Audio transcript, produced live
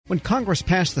When Congress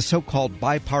passed the so-called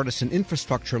bipartisan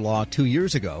infrastructure law 2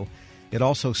 years ago, it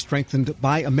also strengthened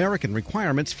Buy American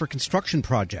requirements for construction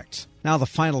projects. Now the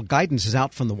final guidance is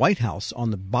out from the White House on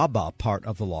the BABA part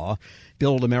of the law,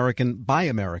 Build American, Buy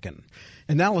American.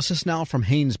 Analysis now from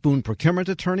Haynes Boone procurement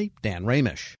attorney Dan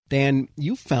Ramish. Dan,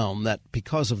 you found that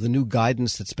because of the new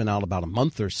guidance that's been out about a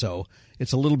month or so,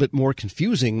 it's a little bit more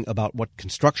confusing about what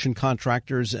construction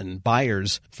contractors and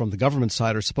buyers from the government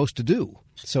side are supposed to do.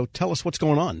 So tell us what's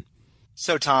going on.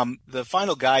 So, Tom, the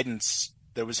final guidance,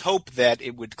 there was hope that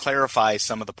it would clarify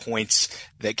some of the points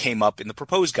that came up in the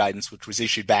proposed guidance, which was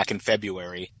issued back in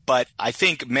February. But I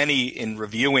think many, in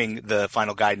reviewing the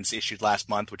final guidance issued last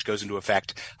month, which goes into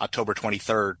effect October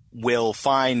 23rd, will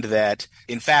find that,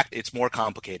 in fact, it's more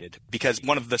complicated. Because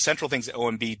one of the central things that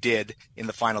OMB did in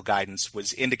the final guidance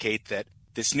was indicate that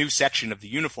this new section of the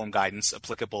uniform guidance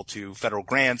applicable to federal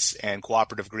grants and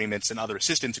cooperative agreements and other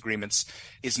assistance agreements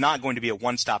is not going to be a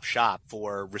one-stop shop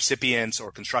for recipients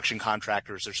or construction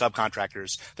contractors or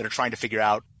subcontractors that are trying to figure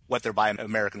out what their Buy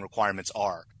American requirements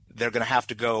are. They're going to have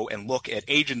to go and look at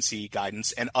agency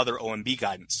guidance and other OMB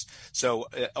guidance. So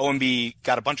OMB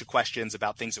got a bunch of questions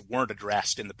about things that weren't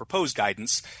addressed in the proposed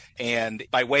guidance. And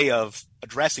by way of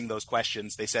addressing those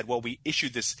questions, they said, well, we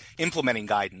issued this implementing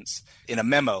guidance in a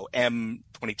memo,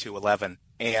 M2211,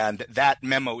 and that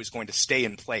memo is going to stay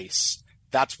in place.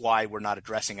 That's why we're not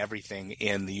addressing everything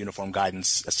in the uniform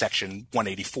guidance, section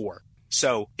 184.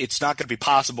 So it's not going to be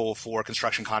possible for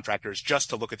construction contractors just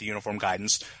to look at the uniform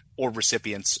guidance or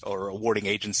recipients or awarding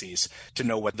agencies to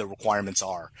know what the requirements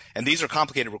are. And these are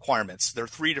complicated requirements. There are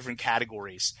 3 different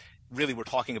categories. Really, we're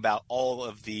talking about all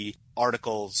of the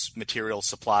articles, materials,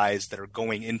 supplies that are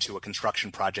going into a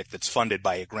construction project that's funded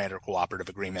by a grant or cooperative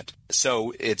agreement.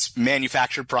 So it's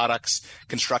manufactured products,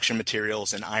 construction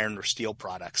materials, and iron or steel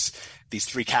products, these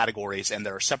 3 categories, and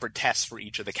there are separate tests for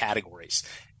each of the categories.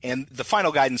 And the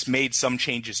final guidance made some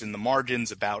changes in the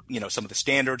margins about, some of the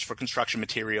standards for construction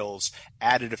materials,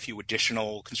 added a few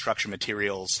additional construction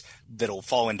materials that'll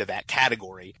fall into that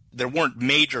category. There weren't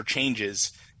major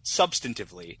changes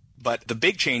substantively, but the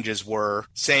big changes were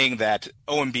saying that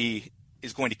OMB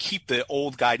is going to keep the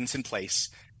old guidance in place.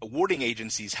 Awarding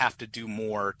agencies have to do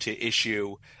more to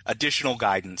issue additional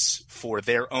guidance for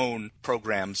their own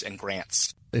programs and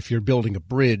grants. If you're building a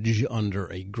bridge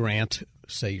under a grant,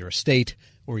 say you're a state,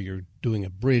 or you're doing a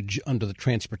bridge under the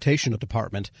transportation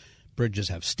department, bridges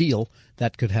have steel,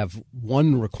 that could have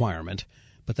one requirement,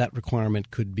 but that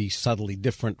requirement could be subtly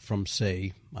different from,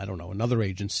 say, another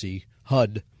agency,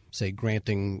 HUD, say,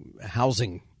 granting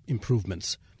housing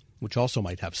improvements, which also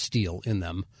might have steel in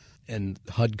them, and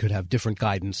HUD could have different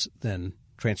guidance than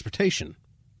transportation.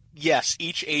 Yes,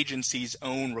 each agency's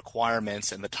own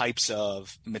requirements and the types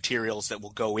of materials that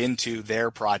will go into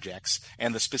their projects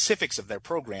and the specifics of their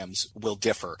programs will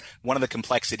differ. One of the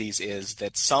complexities is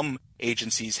that some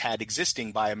agencies had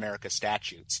existing Buy America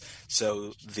statutes.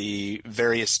 So the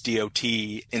various DOT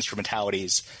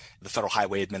instrumentalities, the Federal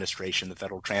Highway Administration, the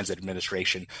Federal Transit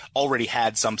Administration, already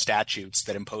had some statutes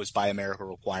that imposed Buy America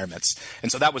requirements.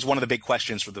 And so that was one of the big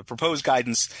questions for the proposed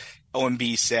guidance.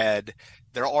 OMB said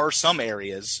there are some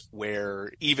areas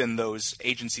where even those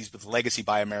agencies with legacy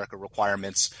Buy America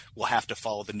requirements will have to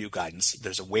follow the new guidance.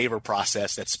 There's a waiver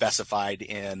process that's specified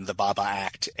in the BABA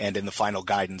Act and in the final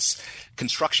guidance.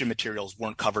 Construction materials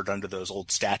weren't covered under those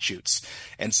old statutes.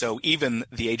 And so even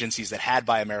the agencies that had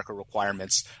Buy America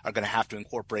requirements are going to have to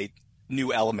incorporate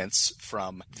new elements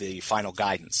from the final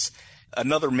guidance.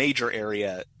 Another major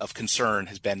area of concern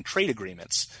has been trade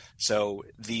agreements. So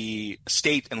the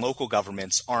state and local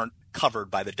governments aren't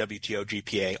covered by the WTO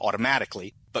GPA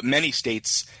automatically, but many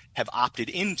states have opted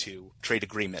into trade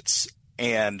agreements.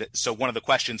 And so one of the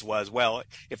questions was, well,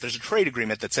 if there's a trade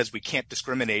agreement that says we can't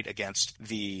discriminate against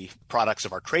the products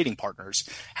of our trading partners,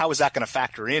 how is that going to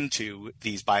factor into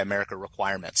these Buy America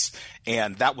requirements?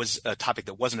 And that was a topic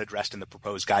that wasn't addressed in the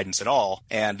proposed guidance at all.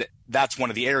 And that's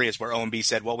one of the areas where OMB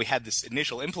said, well, we had this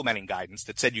initial implementing guidance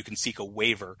that said you can seek a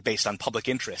waiver based on public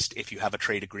interest if you have a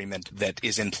trade agreement that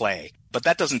is in play. But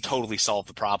that doesn't totally solve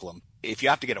the problem. If you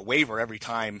have to get a waiver every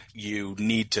time you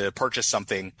need to purchase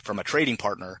something from a trading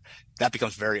partner, that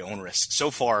becomes very onerous. So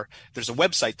far, there's a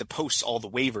website that posts all the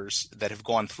waivers that have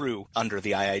gone through under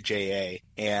the IIJA,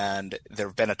 and there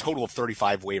have been a total of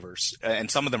 35 waivers, and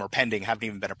some of them are pending, haven't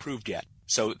even been approved yet.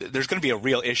 So there's going to be a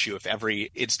real issue if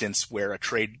every instance where a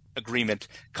trade agreement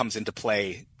comes into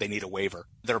play, they need a waiver.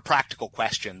 There are practical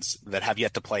questions that have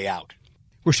yet to play out.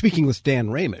 We're speaking with Dan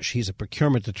Ramish. He's a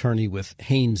procurement attorney with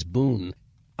Haynes Boone.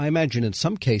 I imagine in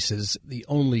some cases the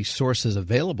only sources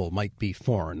available might be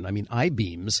foreign. I mean,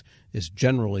 I-beams is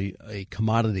generally a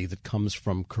commodity that comes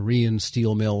from Korean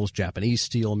steel mills, Japanese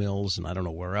steel mills, and I don't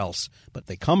know where else. But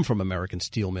they come from American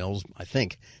steel mills, I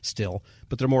think, still,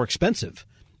 but they're more expensive.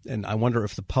 And I wonder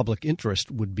if the public interest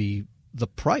would be the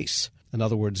price. In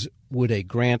other words, would a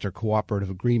grant or cooperative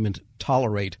agreement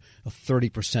tolerate a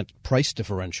 30% price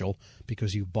differential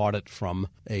because you bought it from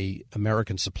an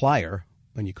American supplier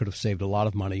when you could have saved a lot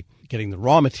of money getting the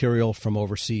raw material from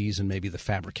overseas and maybe the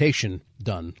fabrication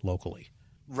done locally?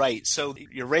 Right. So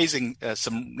you're raising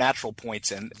some natural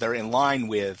points, and they're in line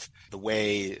with the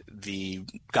way the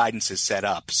guidance is set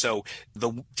up. So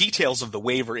the details of the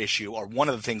waiver issue are one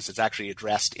of the things that's actually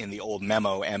addressed in the old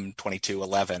memo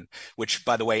M2211, which,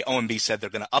 by the way, OMB said they're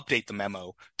going to update the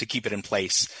memo to keep it in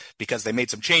place because they made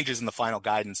some changes in the final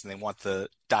guidance and they want the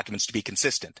documents to be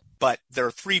consistent. But there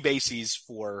are three bases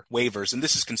for waivers, and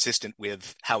this is consistent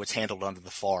with how it's handled under the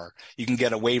FAR. You can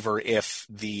get a waiver if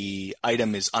the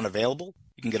item is unavailable.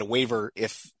 You can get a waiver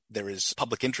if there is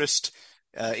public interest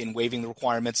in waiving the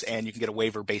requirements, and you can get a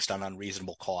waiver based on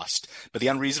unreasonable cost. But the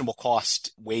unreasonable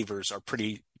cost waivers are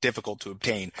pretty difficult to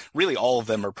obtain. Really, all of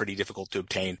them are pretty difficult to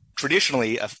obtain.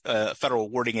 Traditionally, a federal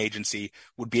awarding agency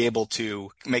would be able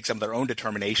to make some of their own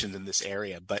determinations in this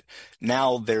area. But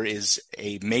now there is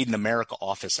a Made in America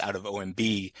office out of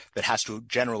OMB that has to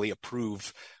generally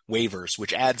approve waivers,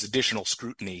 which adds additional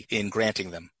scrutiny in granting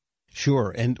them.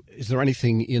 Sure. And is there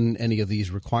anything in any of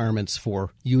these requirements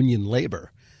for union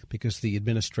labor? Because the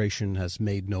administration has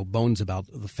made no bones about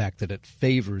the fact that it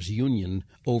favors union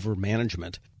over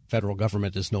management. Federal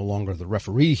government is no longer the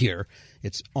referee here.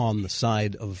 It's on the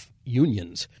side of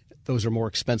unions. Those are more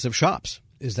expensive shops.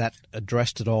 Is that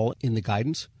addressed at all in the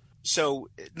guidance? So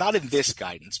not in this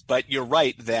guidance, but you're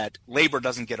right that labor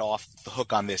doesn't get off the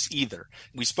hook on this either.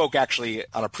 We spoke actually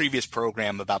on a previous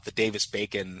program about the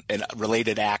Davis-Bacon and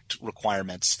related act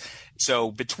requirements.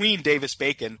 So between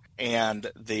Davis-Bacon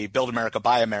and the Build America,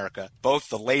 Buy America, both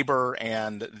the labor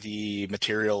and the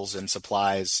materials and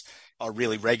supplies are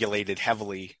really regulated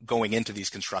heavily going into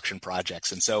these construction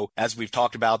projects. And so, as we've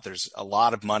talked about, there's a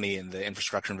lot of money in the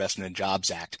Infrastructure Investment and Jobs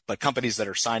Act, but companies that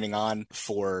are signing on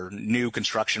for new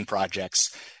construction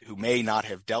projects who may not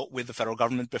have dealt with the federal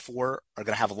government before are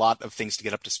going to have a lot of things to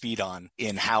get up to speed on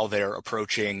in how they're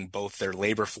approaching both their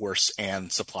labor force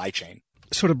and supply chain.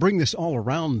 So to bring this all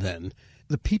around then,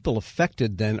 the people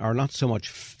affected then are not so much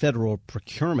federal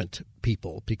procurement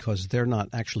people because they're not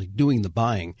actually doing the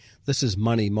buying. This is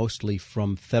money mostly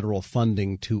from federal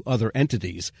funding to other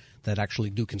entities that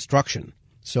actually do construction.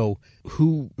 So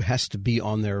who has to be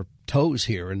on their toes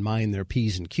here and mind their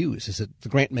P's and Q's? Is it the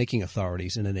grant-making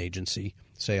authorities in an agency?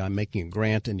 Say, I'm making a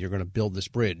grant and you're going to build this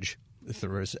bridge. If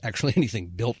there is actually anything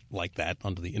built like that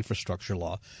under the infrastructure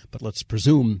law, but let's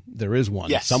presume there is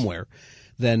one somewhere,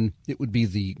 then it would be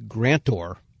the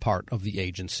grantor part of the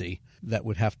agency that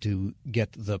would have to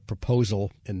get the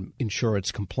proposal and ensure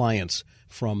its compliance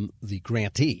from the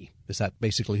grantee. Is that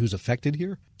basically who's affected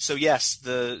here? So yes,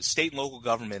 the state and local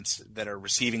governments that are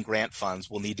receiving grant funds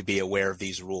will need to be aware of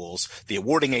these rules. The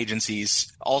awarding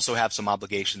agencies also have some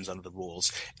obligations under the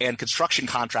rules, and construction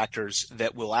contractors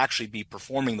that will actually be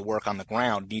performing the work on the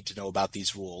ground need to know about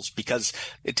these rules because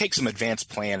it takes some advanced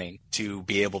planning to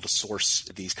be able to source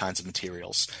these kinds of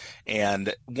materials.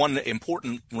 And one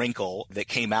important wrinkle that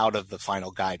came out of the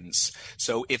final guidance,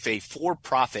 so if a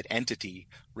for-profit entity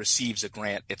receives a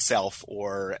grant itself,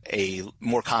 or a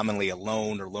more commonly a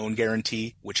loan or loan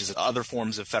guarantee, which is other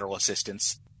forms of federal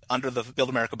assistance, under the Build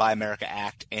America, Buy America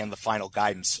Act and the final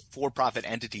guidance, for-profit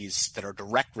entities that are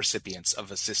direct recipients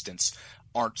of assistance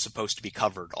aren't supposed to be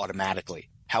covered automatically.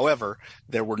 However,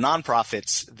 there were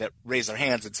nonprofits that raised their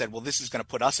hands and said, well, this is going to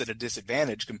put us at a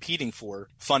disadvantage competing for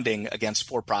funding against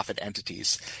for-profit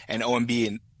entities. And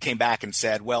OMB came back and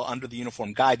said, well, under the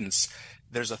uniform guidance,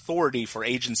 there's authority for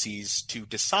agencies to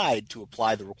decide to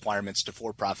apply the requirements to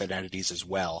for-profit entities as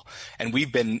well. And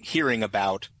we've been hearing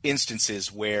about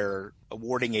instances where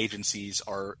awarding agencies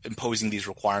are imposing these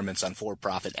requirements on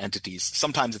for-profit entities,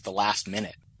 sometimes at the last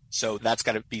minute. So that's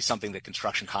got to be something that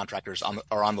construction contractors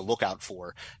are on the lookout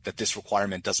for, that this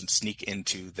requirement doesn't sneak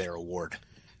into their award.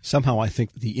 Somehow I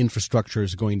think the infrastructure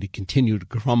is going to continue to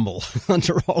crumble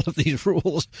under all of these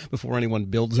rules before anyone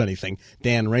builds anything.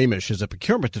 Dan Ramish is a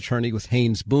procurement attorney with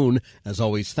Haynes Boone. As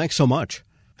always, thanks so much.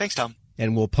 Thanks, Tom.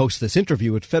 And we'll post this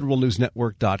interview at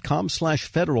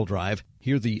federalnewsnetwork.com/Federal Drive.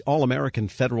 Hear the All-American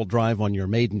Federal Drive on your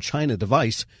Made in China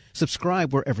device.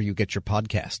 Subscribe wherever you get your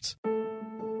podcasts.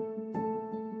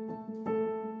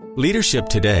 Leadership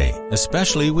today,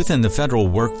 especially within the federal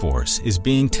workforce, is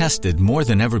being tested more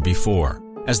than ever before.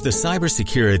 As the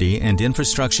Cybersecurity and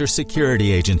Infrastructure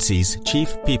Security Agency's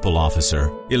Chief People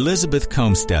Officer, Elizabeth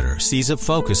Comstetter sees a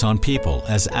focus on people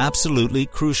as absolutely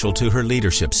crucial to her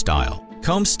leadership style.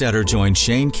 Comstetter joined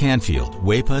Shane Canfield,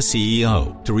 WEPA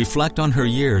CEO, to reflect on her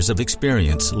years of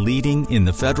experience leading in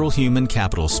the federal human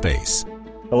capital space.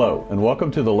 Hello, and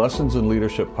welcome to the Lessons in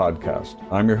Leadership podcast.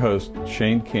 I'm your host,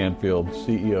 Shane Canfield,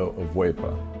 CEO of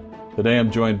WEPA. Today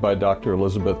I'm joined by Dr.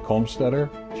 Elizabeth Comstetter,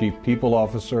 Chief People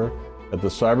Officer at the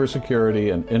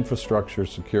Cybersecurity and Infrastructure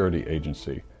Security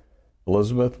Agency.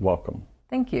 Elizabeth, welcome.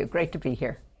 Thank you. Great to be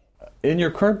here. In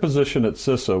your current position at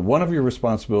CISA, one of your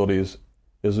responsibilities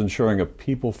is ensuring a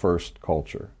people-first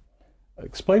culture.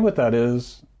 Explain what that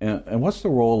is, and what's the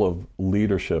role of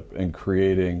leadership in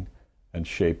creating and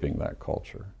shaping that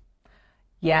culture?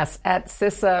 Yes, at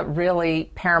CISA,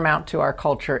 really paramount to our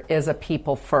culture is a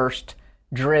people-first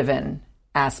driven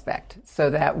aspect, so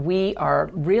that we are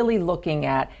really looking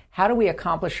at how do we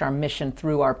accomplish our mission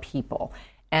through our people.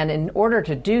 And in order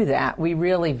to do that, we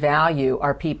really value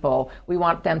our people. We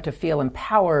want them to feel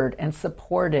empowered and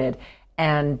supported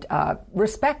and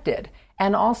respected,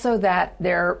 and also that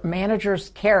their managers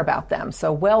care about them.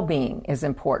 So well-being is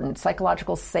important.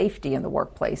 Psychological safety in the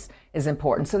workplace is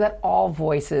important, so that all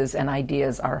voices and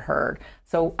ideas are heard.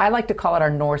 So I like to call it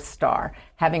our North Star.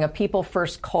 Having a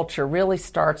people-first culture really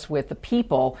starts with the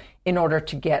people in order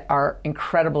to get our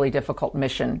incredibly difficult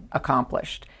mission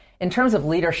accomplished. In terms of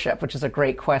leadership, which is a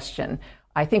great question,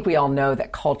 I think we all know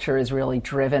that culture is really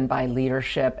driven by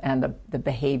leadership and the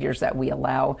behaviors that we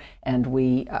allow and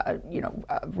we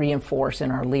reinforce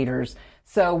in our leaders.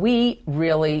 So we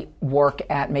really work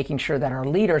at making sure that our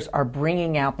leaders are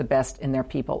bringing out the best in their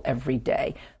people every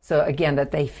day. So again,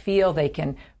 that they feel they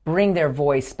can bring their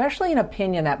voice, especially an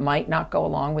opinion that might not go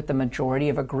along with the majority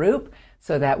of a group,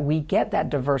 so that we get that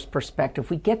diverse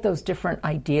perspective. We get those different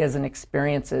ideas and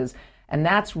experiences. And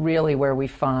that's really where we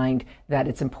find that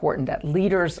it's important that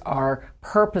leaders are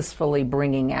purposefully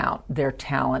bringing out their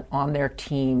talent on their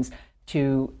teams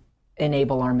to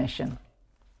enable our mission.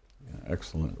 Yeah,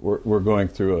 excellent. We're going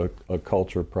through a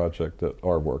culture project at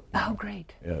our work now. Oh,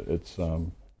 great. Yeah,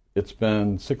 it's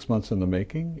been 6 months in the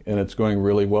making, and it's going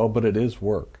really well, but it is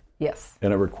work. Yes.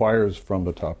 And it requires from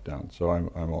the top down. So I'm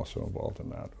also involved in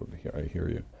that. I hear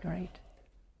you. Great.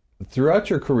 Throughout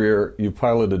your career, you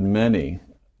piloted many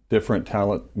different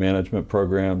talent management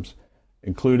programs,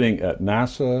 including at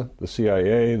NASA, the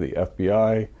CIA, the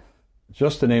FBI,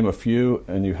 just to name a few,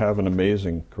 and you have an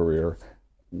amazing career.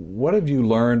 What have you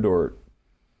learned, or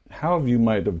how have you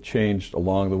might have changed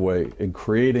along the way in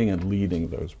creating and leading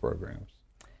those programs?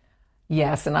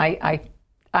 Yes, and I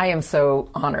am so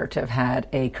honored to have had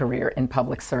a career in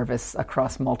public service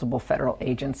across multiple federal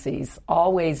agencies,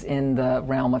 always in the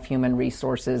realm of human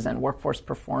resources and workforce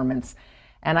performance.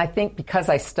 And I think because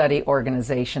I study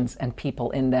organizations and people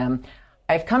in them,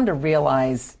 I've come to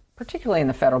realize, particularly in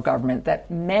the federal government, that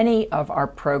many of our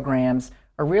programs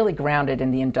are really grounded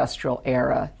in the industrial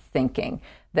era thinking,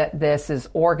 that this is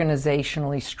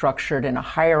organizationally structured in a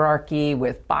hierarchy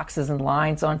with boxes and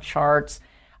lines on charts,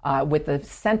 with the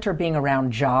center being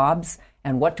around jobs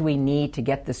and what do we need to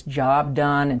get this job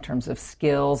done in terms of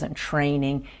skills and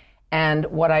training. And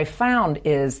what I found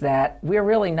is that we're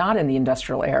really not in the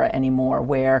industrial era anymore,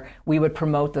 where we would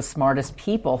promote the smartest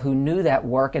people who knew that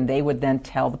work, and they would then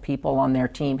tell the people on their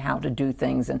team how to do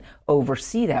things and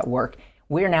oversee that work.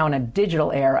 We're now in a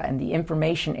digital era and the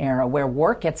information era, where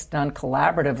work gets done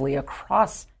collaboratively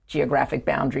across geographic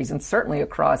boundaries and certainly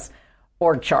across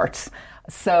org charts.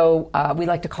 So we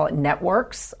like to call it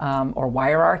networks or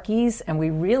hierarchies, and we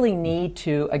really need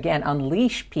to, again,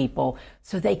 unleash people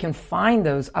so they can find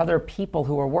those other people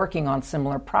who are working on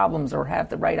similar problems or have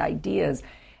the right ideas.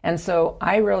 And so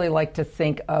I really like to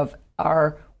think of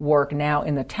our work now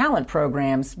in the talent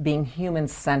programs being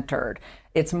human-centered.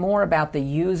 It's more about the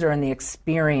user and the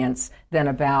experience than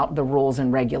about the rules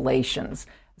and regulations.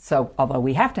 So although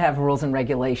we have to have rules and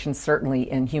regulations, certainly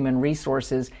in human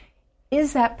resources,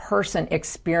 is that person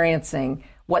experiencing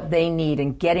what they need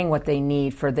and getting what they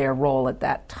need for their role at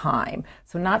that time?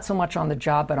 So not so much on the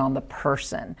job, but on the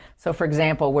person. So for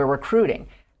example, we're recruiting.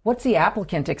 What's the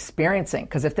applicant experiencing?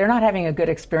 Because if they're not having a good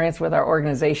experience with our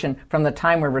organization from the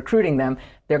time we're recruiting them,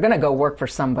 they're going to go work for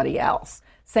somebody else.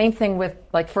 Same thing with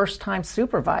like first-time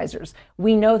supervisors.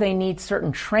 We know they need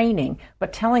certain training,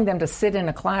 but telling them to sit in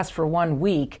a class for 1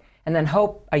 week and then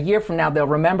hope a year from now they'll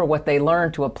remember what they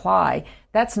learned to apply,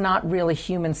 that's not really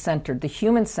human-centered. The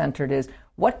human-centered is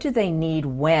what do they need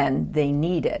when they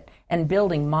need it, and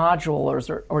building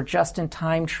modules or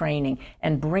just-in-time training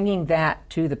and bringing that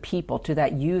to the people, to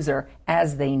that user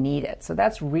as they need it. So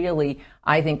that's really,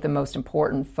 I think, the most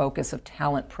important focus of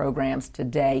talent programs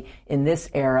today in this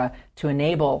era to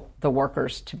enable the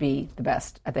workers to be the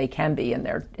best they can be in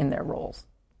their roles.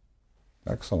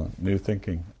 Excellent. New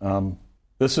thinking.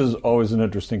 This is always an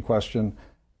interesting question.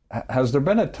 Has there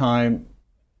been a time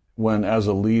when, as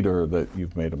a leader, that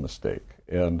you've made a mistake?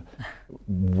 And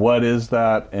what is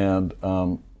that? And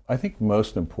I think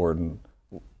most important,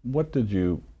 what did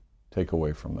you take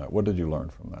away from that? What did you learn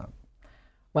from that?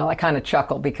 Well, I kind of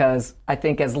chuckle because I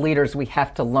think as leaders we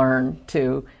have to learn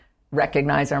to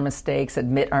recognize our mistakes,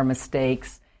 admit our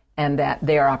mistakes, and that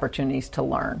they are opportunities to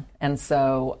learn. And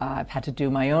so I've had to do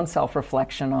my own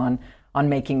self-reflection on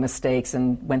making mistakes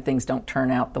and when things don't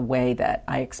turn out the way that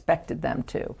I expected them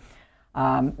to.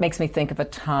 Makes me think of a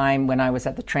time when I was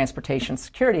at the Transportation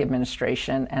Security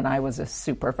Administration and I was a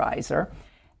supervisor,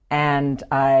 and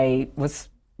I was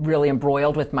really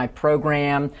embroiled with my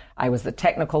program. I was the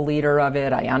technical leader of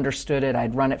it. I understood it.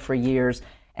 I'd run it for years,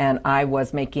 and I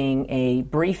was making a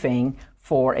briefing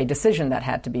for a decision that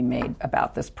had to be made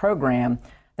about this program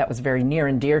that was very near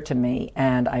and dear to me.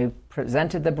 And I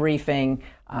presented the briefing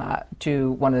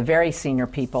to one of the very senior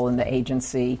people in the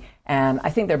agency, and I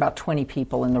think there were about 20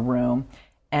 people in the room.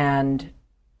 And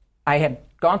I had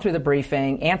gone through the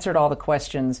briefing, answered all the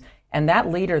questions, and that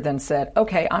leader then said,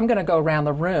 okay, I'm going to go around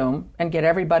the room and get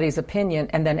everybody's opinion,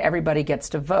 and then everybody gets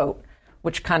to vote,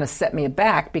 which kind of set me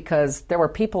aback because there were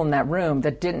people in that room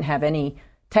that didn't have any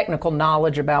technical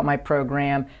knowledge about my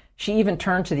program. She even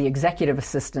turned to the executive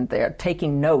assistant there,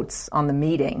 taking notes on the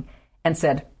meeting, and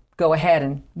said, go ahead,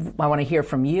 and I want to hear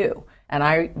from you. And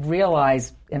I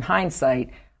realized, in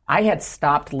hindsight, I had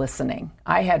stopped listening.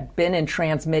 I had been in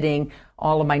transmitting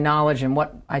all of my knowledge and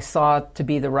what I saw to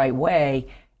be the right way,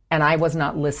 and I was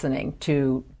not listening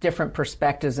to different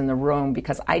perspectives in the room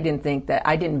because I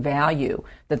didn't value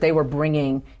that they were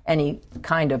bringing any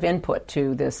kind of input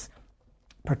to this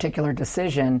particular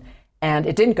decision. And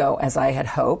it didn't go as I had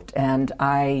hoped, and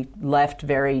I left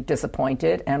very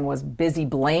disappointed and was busy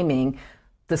blaming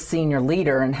the senior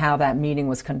leader and how that meeting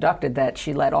was conducted, that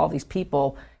she let all these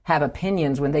people have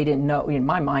opinions when they didn't know, in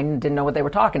my mind, didn't know what they were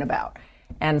talking about.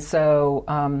 And so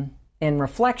in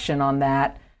reflection on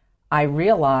that, I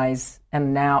realize,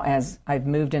 and now as I've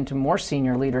moved into more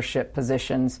senior leadership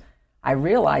positions, I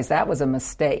realize that was a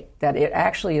mistake, that it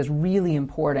actually is really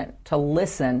important to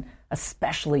listen,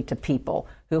 especially to people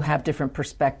who have different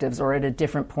perspectives or at a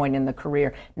different point in the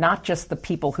career, not just the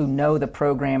people who know the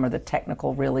program or the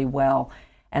technical really well.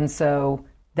 And so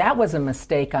that was a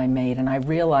mistake I made, and I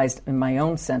realized in my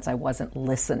own sense I wasn't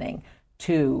listening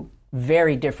to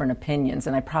very different opinions,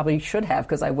 and I probably should have,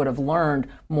 because I would have learned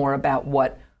more about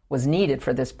what was needed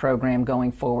for this program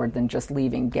going forward than just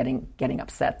leaving getting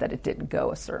upset that it didn't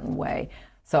go a certain way.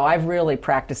 So I've really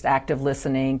practiced active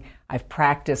listening. I've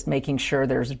practiced making sure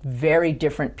there's very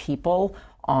different people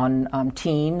on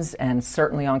teams and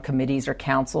certainly on committees or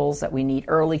councils, that we need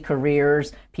early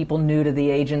careers, people new to the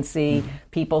agency,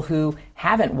 people who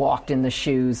haven't walked in the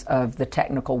shoes of the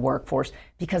technical workforce,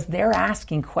 because they're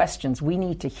asking questions we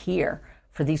need to hear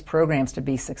for these programs to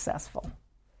be successful.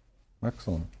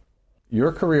 Excellent.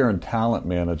 Your career in talent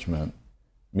management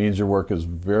means your work is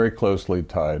very closely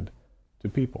tied to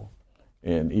people.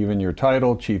 And even your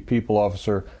title, Chief People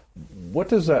Officer, what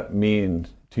does that mean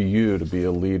to you to be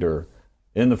a leader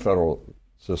in the federal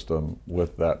system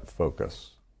with that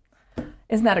focus?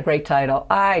 Isn't that a great title?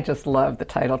 I just love the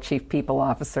title Chief People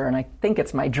Officer, and I think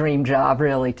it's my dream job,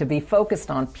 really, to be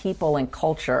focused on people and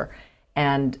culture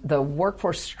and the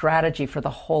workforce strategy for the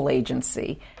whole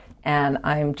agency. And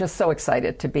I'm just so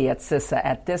excited to be at CISA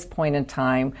at this point in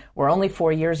time. We're only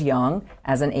 4 years young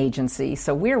as an agency,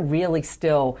 so we're really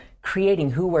still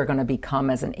creating who we're going to become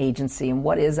as an agency and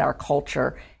what is our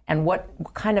culture and what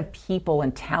kind of people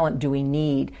and talent do we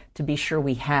need to be sure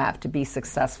we have to be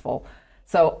successful.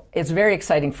 So it's very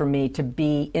exciting for me to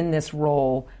be in this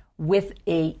role with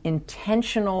a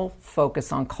intentional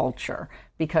focus on culture,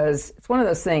 because it's one of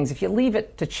those things, if you leave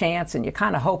it to chance and you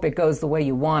kind of hope it goes the way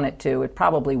you want it to, it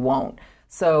probably won't.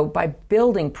 So by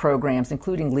building programs,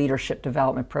 including leadership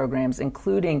development programs,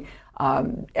 including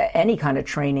any kind of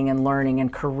training and learning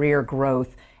and career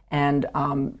growth and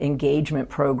engagement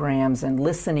programs and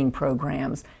listening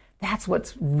programs, that's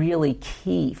what's really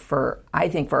key for, I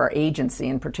think, for our agency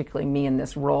and particularly me in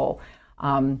this role.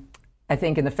 I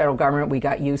think in the federal government, we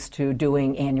got used to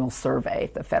doing annual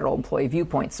survey, the Federal Employee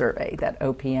Viewpoint Survey that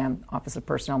OPM, Office of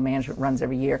Personnel Management, runs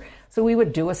every year. So we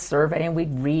would do a survey and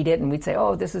we'd read it and we'd say,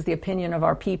 oh, this is the opinion of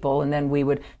our people. And then we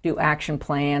would do action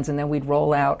plans and then we'd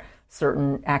roll out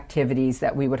certain activities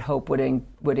that we would hope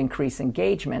would increase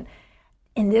engagement.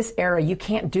 In this era, you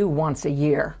can't do once a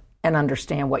year and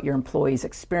understand what your employees'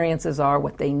 experiences are,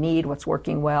 what they need, what's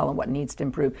working well, and what needs to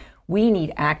improve. We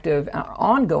need active,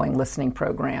 ongoing listening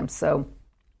programs. So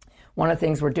one of the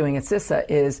things we're doing at CISA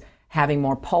is having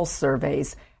more pulse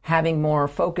surveys, having more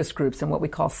focus groups and what we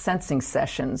call sensing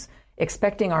sessions,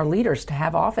 expecting our leaders to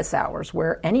have office hours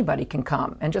where anybody can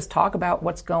come and just talk about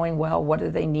what's going well, what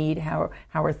do they need, how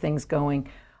are things going,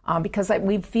 because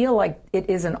we feel like it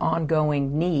is an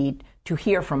ongoing need to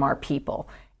hear from our people.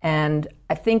 And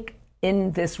I think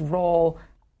in this role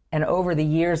and over the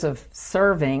years of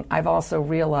serving, I've also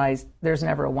realized there's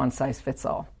never a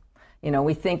one-size-fits-all. You know,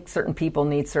 we think certain people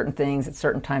need certain things at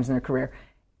certain times in their career.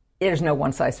 There's no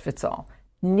one-size-fits-all.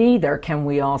 Neither can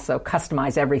we also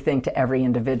customize everything to every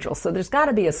individual. So there's got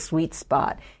to be a sweet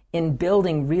spot in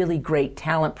building really great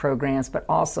talent programs, but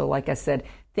also, like I said,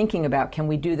 thinking about, can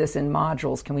we do this in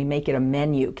modules? Can we make it a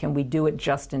menu? Can we do it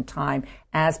just in time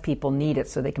as people need it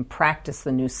so they can practice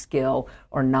the new skill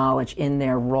or knowledge in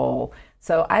their role?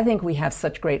 So I think we have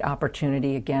such great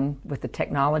opportunity, again, with the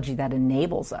technology that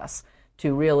enables us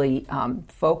to really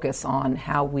focus on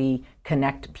how we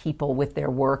connect people with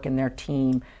their work and their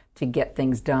team to get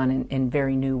things done in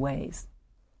very new ways.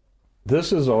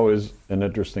 This is always an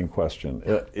interesting question.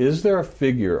 Is there a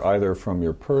figure, either from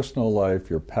your personal life,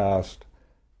 your past,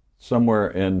 somewhere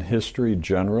in history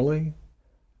generally,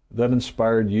 that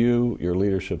inspired you, your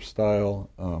leadership style,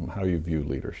 how you view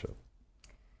leadership?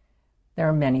 There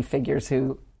are many figures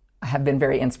who have been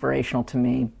very inspirational to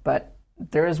me, but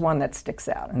there is one that sticks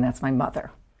out, and that's my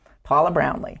mother, Paula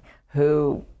Brownlee,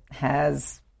 who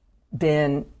has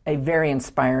been a very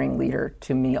inspiring leader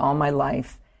to me all my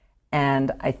life.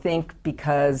 And I think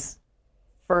because,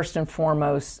 first and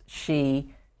foremost,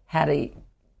 she had a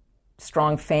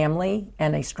strong family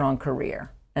and a strong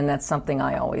career. And that's something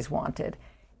I always wanted.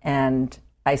 And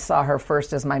I saw her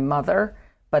first as my mother,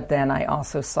 but then I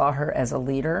also saw her as a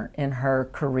leader in her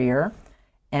career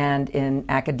and in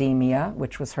academia,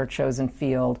 which was her chosen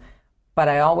field. But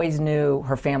I always knew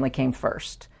her family came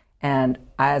first. And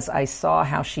as I saw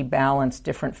how she balanced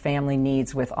different family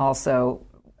needs with also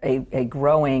a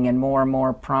growing and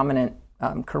more prominent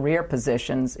career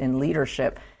positions in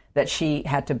leadership, that she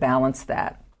had to balance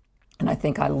that. And I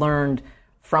think I learned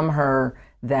from her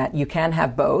that you can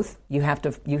have both. You have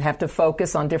to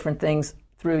focus on different things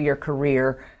through your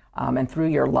career and through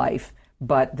your life,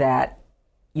 but that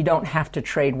you don't have to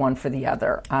trade one for the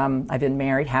other. I've been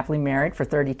happily married for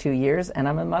 32 years, and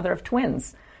I'm a mother of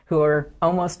twins who are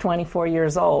almost 24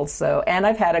 years old. And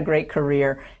I've had a great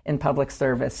career in public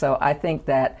service. So I think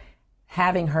that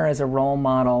having her as a role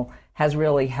model has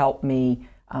really helped me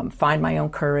find my own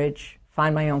courage,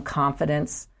 find my own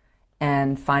confidence,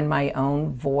 and find my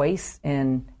own voice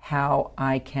in how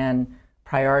I can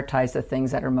prioritize the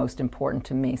things that are most important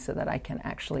to me so that I can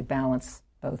actually balance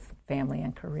both family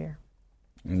and career.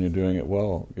 And you're doing it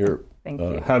well. Thank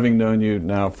you. Having known you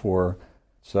now for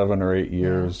 7 or 8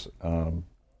 years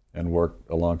and worked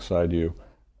alongside you,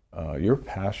 your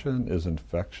passion is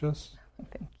infectious.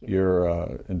 Thank you.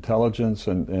 Your intelligence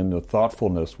and the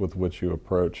thoughtfulness with which you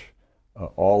approach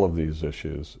all of these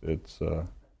issues, it's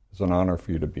an honor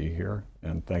for you to be here,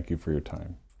 and thank you for your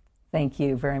time. Thank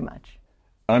you very much.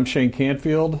 I'm Shane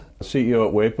Canfield, CEO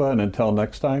at WEPA, and until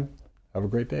next time, have a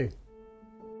great day.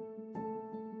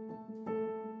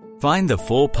 Find the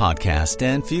full podcast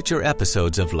and future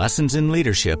episodes of Lessons in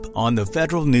Leadership on the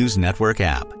Federal News Network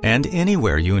app and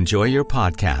anywhere you enjoy your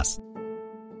podcasts.